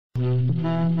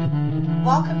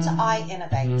Welcome to I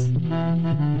Innovate,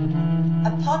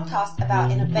 a podcast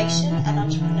about innovation and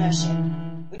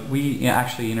entrepreneurship. We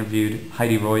actually interviewed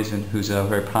Heidi Roizen, who's a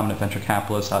very prominent venture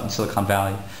capitalist out in Silicon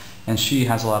Valley, and she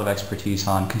has a lot of expertise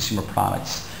on consumer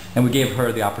products. And we gave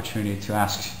her the opportunity to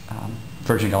ask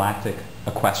Virgin Galactic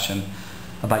a question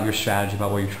about your strategy,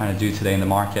 about what you're trying to do today in the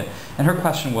market. And her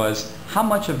question was, how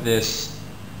much of this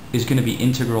is going to be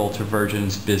integral to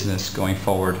Virgin's business going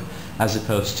forward, as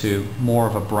opposed to more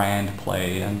of a brand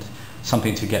play and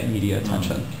something to get media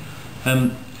attention?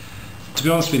 To be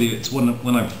honest with you, it's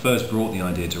when I first brought the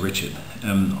idea to Richard,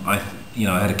 I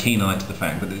had a keen eye to the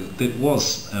fact that it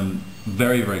was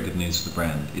very, very good news for the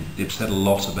brand. It said a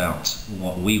lot about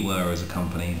what we were as a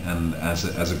company and as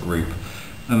a group,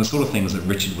 and the sort of things that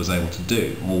Richard was able to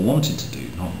do, or wanted to do,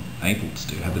 not able to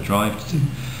do, had the drive to do.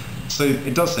 So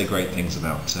it does say great things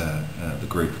about the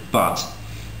group, but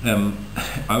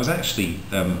I was actually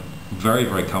very,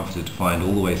 very comforted to find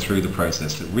all the way through the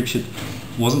process that Richard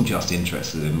wasn't just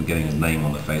interested in getting his name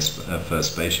on the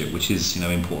first spaceship, which is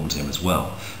important to him as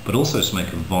well, but also to make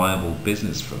a viable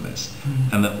business from this.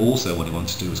 And that also what he wanted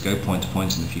to do was go point to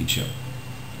point in the future.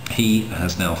 He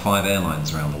has now 5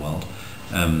 airlines around the world: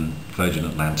 Virgin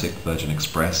Atlantic, Virgin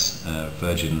Express,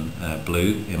 Virgin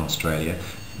Blue in Australia.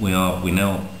 We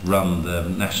now run the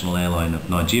national airline of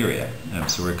Nigeria,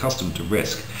 so we're accustomed to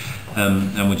risk,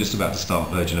 and we're just about to start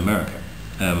Virgin America,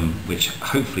 which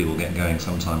hopefully will get going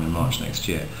sometime in March next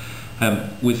year.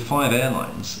 With 5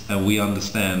 airlines, we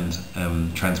understand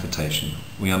transportation,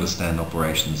 we understand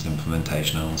operations,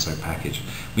 implementation, and also package.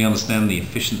 We understand the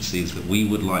efficiencies that we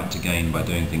would like to gain by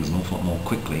doing things an awful lot more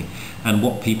quickly, and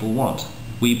what people want.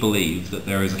 We believe that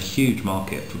there is a huge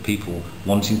market for people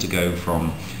wanting to go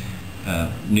from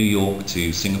New York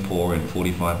to Singapore in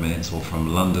 45 minutes, or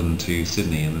from London to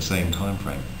Sydney in the same time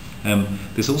frame.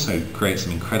 This also creates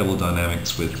some incredible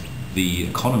dynamics with the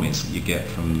economies that you get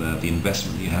from the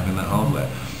investment that you have in that hardware.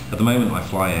 At the moment I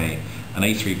fly an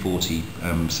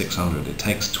A340-600. It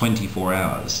takes 24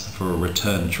 hours for a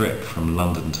return trip from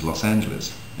London to Los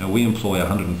Angeles. Now, we employ a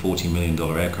 $140 million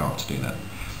aircraft to do that.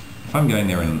 If I'm going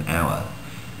there in an hour,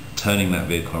 turning that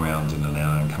vehicle around in an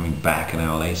hour and coming back an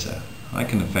hour later, I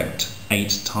can affect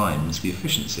 8 times the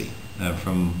efficiency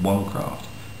from one craft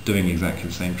doing exactly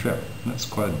the same trip. That's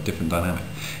quite a different dynamic.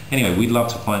 Anyway, we'd love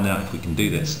to find out if we can do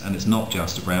this, and it's not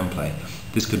just a brand play.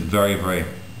 This could very, very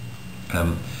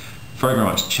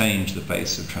much change the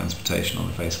face of transportation on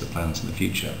the face of the planet in the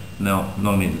future. Now,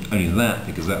 not only that,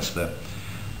 because that's the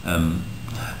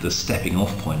stepping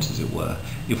off point, as it were.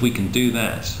 If we can do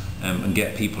that and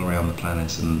get people around the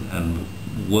planet and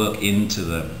work into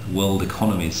the world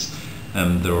economies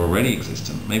that are already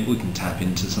existent, maybe we can tap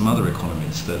into some other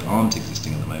economies that aren't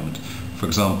existing at the moment. For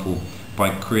example,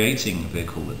 by creating a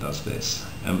vehicle that does this,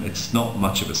 it's not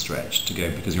much of a stretch to go,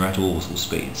 because you're at orbital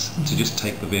speeds, to just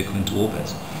take the vehicle into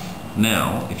orbit.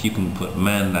 Now, if you can put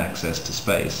manned access to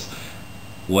space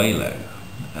way low,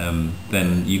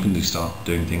 then you can start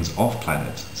doing things off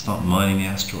planet, start mining the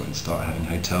asteroids, start having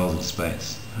hotels in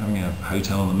space, having a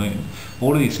hotel on the moon.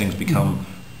 All of these things become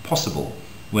possible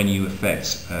when you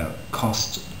affect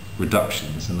cost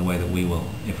reductions in the way that we will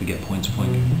if we get point to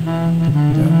point.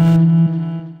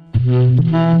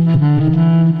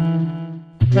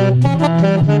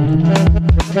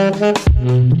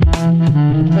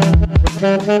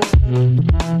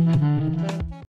 Yeah.